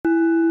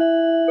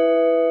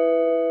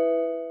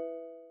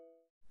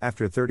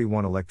After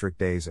 31 electric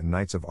days and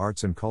nights of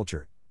arts and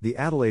culture, the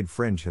Adelaide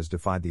Fringe has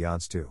defied the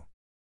odds to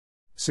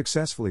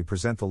successfully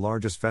present the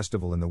largest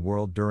festival in the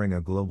world during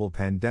a global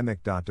pandemic.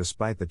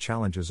 Despite the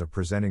challenges of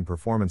presenting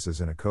performances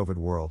in a COVID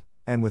world,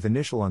 and with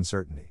initial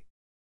uncertainty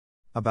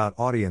about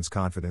audience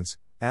confidence,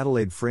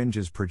 Adelaide Fringe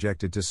is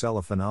projected to sell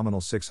a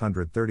phenomenal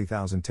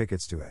 630,000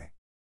 tickets to a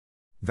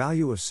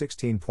value of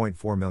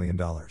 $16.4 million.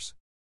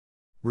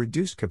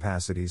 Reduced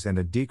capacities and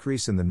a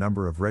decrease in the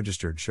number of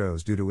registered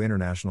shows due to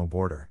international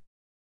border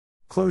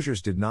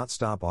closures did not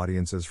stop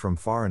audiences from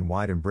far and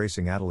wide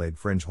embracing Adelaide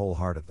Fringe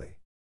wholeheartedly.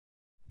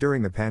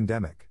 During the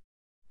pandemic,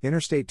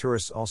 interstate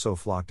tourists also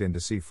flocked in to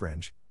see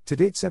Fringe. To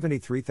date,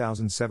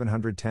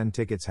 73,710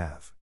 tickets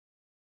have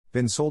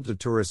been sold to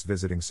tourists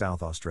visiting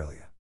South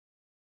Australia.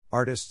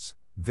 Artists,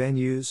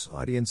 venues,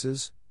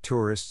 audiences,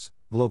 tourists,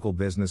 local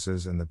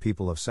businesses and the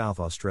people of South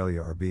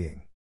Australia are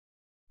being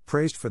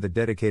praised for the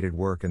dedicated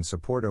work and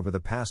support over the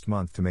past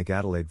month to make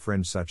Adelaide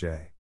Fringe such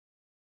a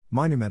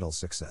monumental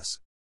success.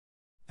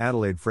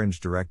 Adelaide Fringe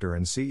Director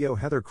and CEO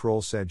Heather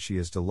Kroll said she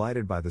is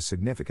delighted by the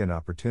significant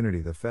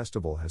opportunity the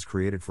festival has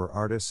created for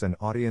artists and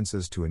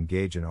audiences to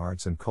engage in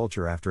arts and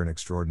culture after an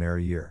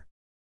extraordinary year.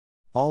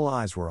 All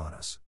eyes were on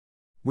us.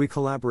 We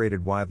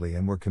collaborated widely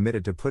and were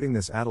committed to putting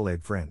this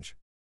Adelaide Fringe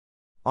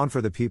on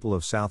for the people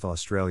of South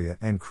Australia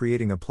and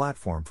creating a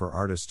platform for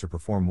artists to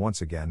perform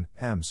once again,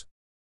 Ms.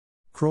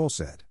 Kroll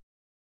said.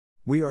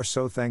 We are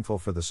so thankful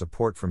for the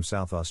support from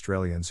South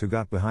Australians who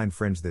got behind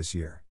Fringe this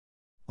year.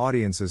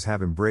 Audiences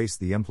have embraced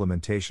the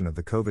implementation of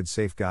the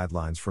COVID-safe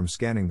guidelines from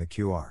scanning the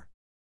QR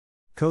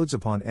codes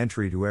upon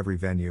entry to every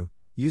venue,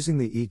 using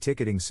the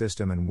e-ticketing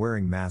system and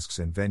wearing masks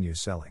in venues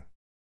selling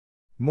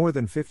more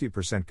than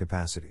 50%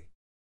 capacity.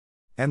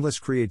 Endless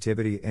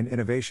creativity and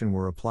innovation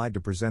were applied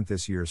to present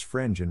this year's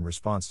Fringe in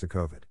response to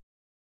COVID,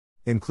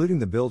 including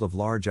the build of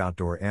large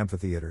outdoor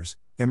amphitheaters,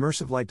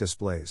 immersive light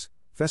displays,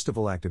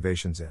 festival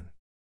activations in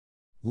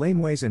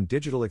laneways and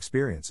digital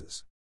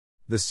experiences.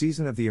 The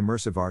season of the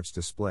immersive arts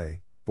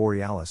display,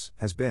 Borealis,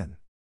 has been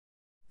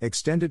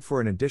extended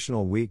for an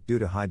additional week due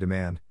to high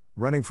demand,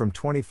 running from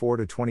 24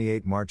 to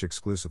 28 March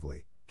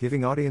exclusively,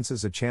 giving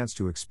audiences a chance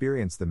to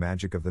experience the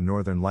magic of the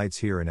Northern Lights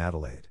here in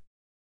Adelaide.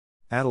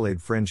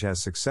 Adelaide Fringe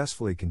has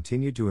successfully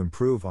continued to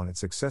improve on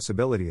its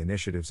accessibility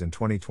initiatives in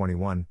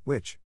 2021,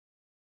 which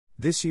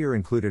this year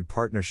included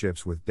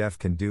partnerships with Deaf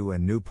Can Do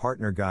and new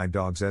partner Guide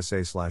Dogs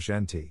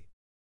SA/NT.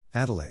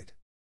 Adelaide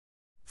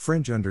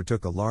Fringe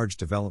undertook a large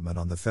development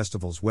on the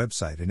festival's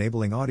website,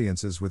 enabling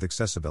audiences with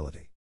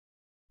accessibility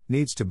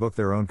needs to book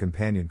their own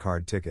companion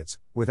card tickets,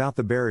 without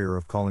the barrier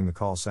of calling the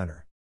call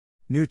center.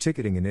 New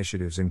ticketing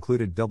initiatives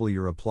included Double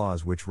Your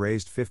Applause, which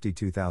raised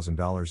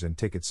 $52,000 in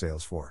ticket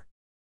sales for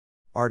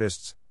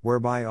artists,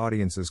 whereby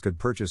audiences could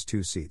purchase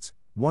 2 seats,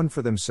 one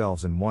for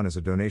themselves and one as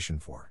a donation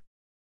for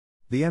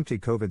the empty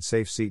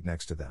COVID-safe seat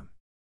next to them.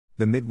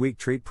 The midweek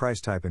treat price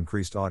type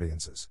increased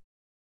audiences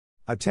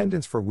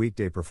attendance for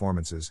weekday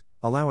performances,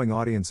 allowing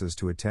audiences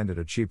to attend at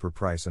a cheaper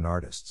price and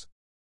artists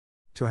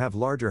to have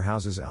larger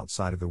houses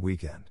outside of the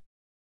weekend.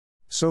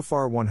 So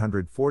far,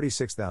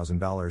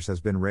 $146,000 has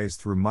been raised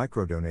through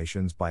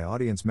micro-donations by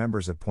audience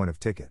members at point of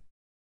ticket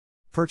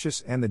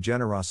purchase and the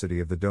generosity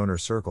of the donor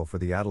circle for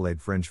the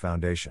Adelaide Fringe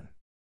Foundation.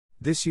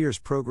 This year's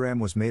program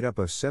was made up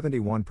of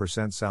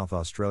 71% South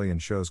Australian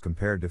shows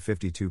compared to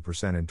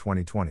 52% in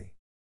 2020.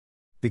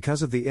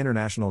 Because of the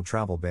international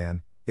travel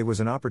ban, it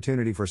was an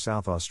opportunity for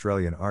South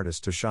Australian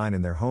artists to shine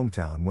in their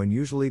hometown when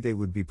usually they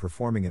would be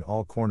performing in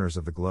all corners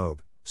of the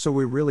globe, so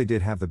we really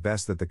did have the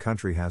best that the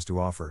country has to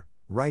offer,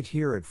 right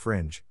here at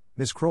Fringe,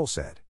 Ms. Kroll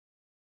said.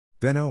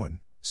 Ben Owen,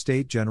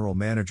 State General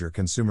Manager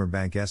Consumer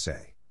Bank SA,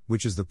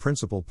 which is the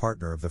principal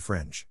partner of the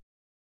Fringe,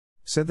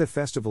 said the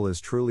festival is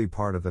truly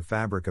part of the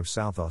fabric of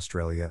South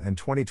Australia and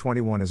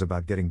 2021 is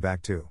about getting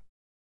back to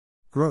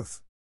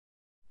growth.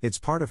 It's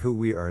part of who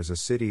we are as a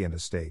city and a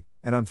state,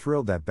 and I'm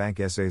thrilled that Bank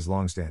SA's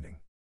longstanding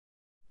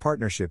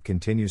partnership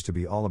continues to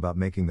be all about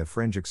making the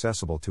Fringe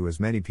accessible to as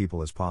many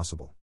people as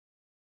possible.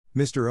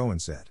 Mr. Owen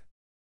said.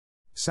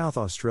 South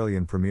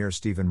Australian Premier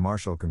Stephen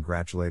Marshall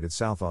congratulated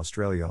South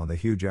Australia on the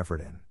huge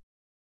effort in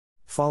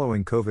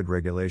following COVID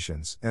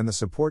regulations and the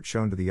support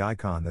shown to the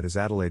icon that is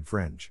Adelaide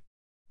Fringe.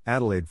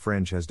 Adelaide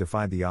Fringe has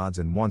defied the odds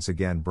and once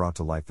again brought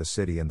to life the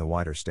city and the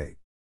wider state.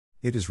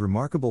 It is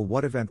remarkable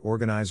what event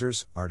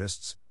organizers,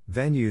 artists,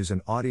 venues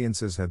and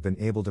audiences have been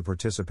able to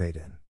participate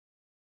in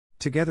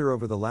together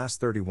over the last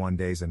 31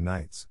 days and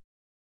nights.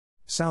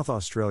 South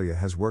Australia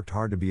has worked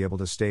hard to be able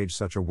to stage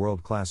such a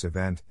world-class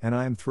event, and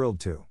I am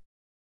thrilled to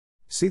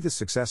see the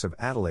success of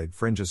Adelaide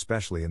Fringe,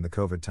 especially in the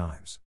COVID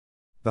times.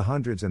 The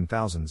hundreds and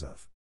thousands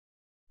of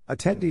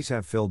attendees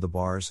have filled the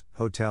bars,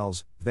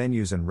 hotels,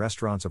 venues and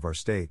restaurants of our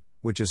state,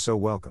 which is so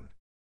welcomed.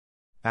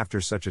 After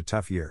such a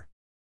tough year,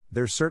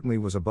 there certainly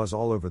was a buzz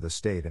all over the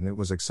state, and it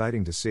was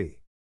exciting to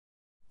see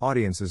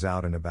audiences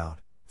out and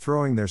about,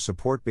 throwing their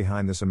support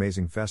behind this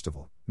amazing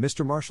festival,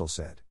 Mr. Marshall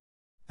said.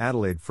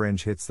 Adelaide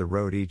Fringe hits the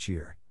road each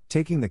year,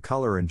 taking the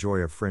color and joy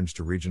of Fringe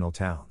to regional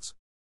towns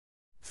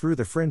through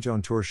the Fringe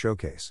on Tour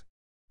showcase.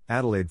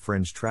 Adelaide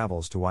Fringe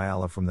travels to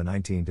Whyalla from the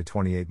 19 to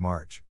 28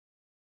 March.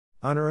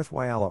 Unearth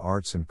Whyalla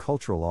Arts and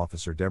Cultural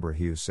Officer Deborah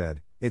Hughes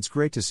said, "It's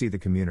great to see the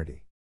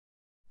community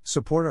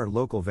support our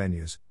local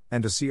venues,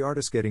 and to see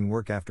artists getting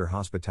work after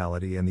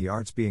hospitality and the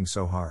arts being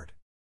so hard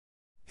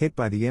hit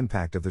by the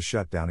impact of the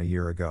shutdown a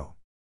year ago.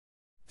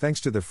 Thanks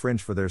to the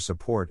Fringe for their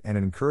support and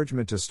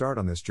encouragement to start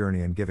on this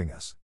journey and giving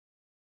us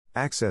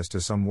access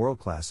to some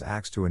world-class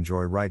acts to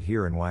enjoy right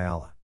here in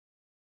Whyalla."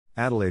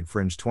 Adelaide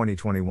Fringe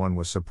 2021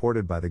 was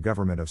supported by the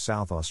Government of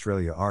South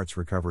Australia Arts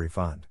Recovery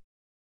Fund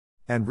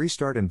and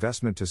Restart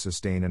Investment to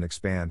Sustain and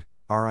Expand,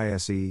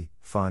 RISE,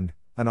 Fund,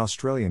 an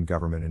Australian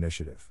government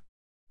initiative.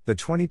 The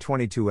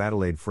 2022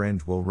 Adelaide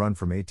Fringe will run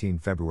from 18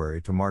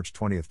 February to March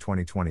 20,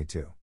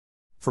 2022.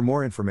 For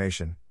more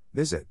information,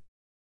 visit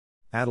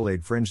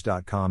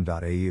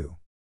adelaidefringe.com.au.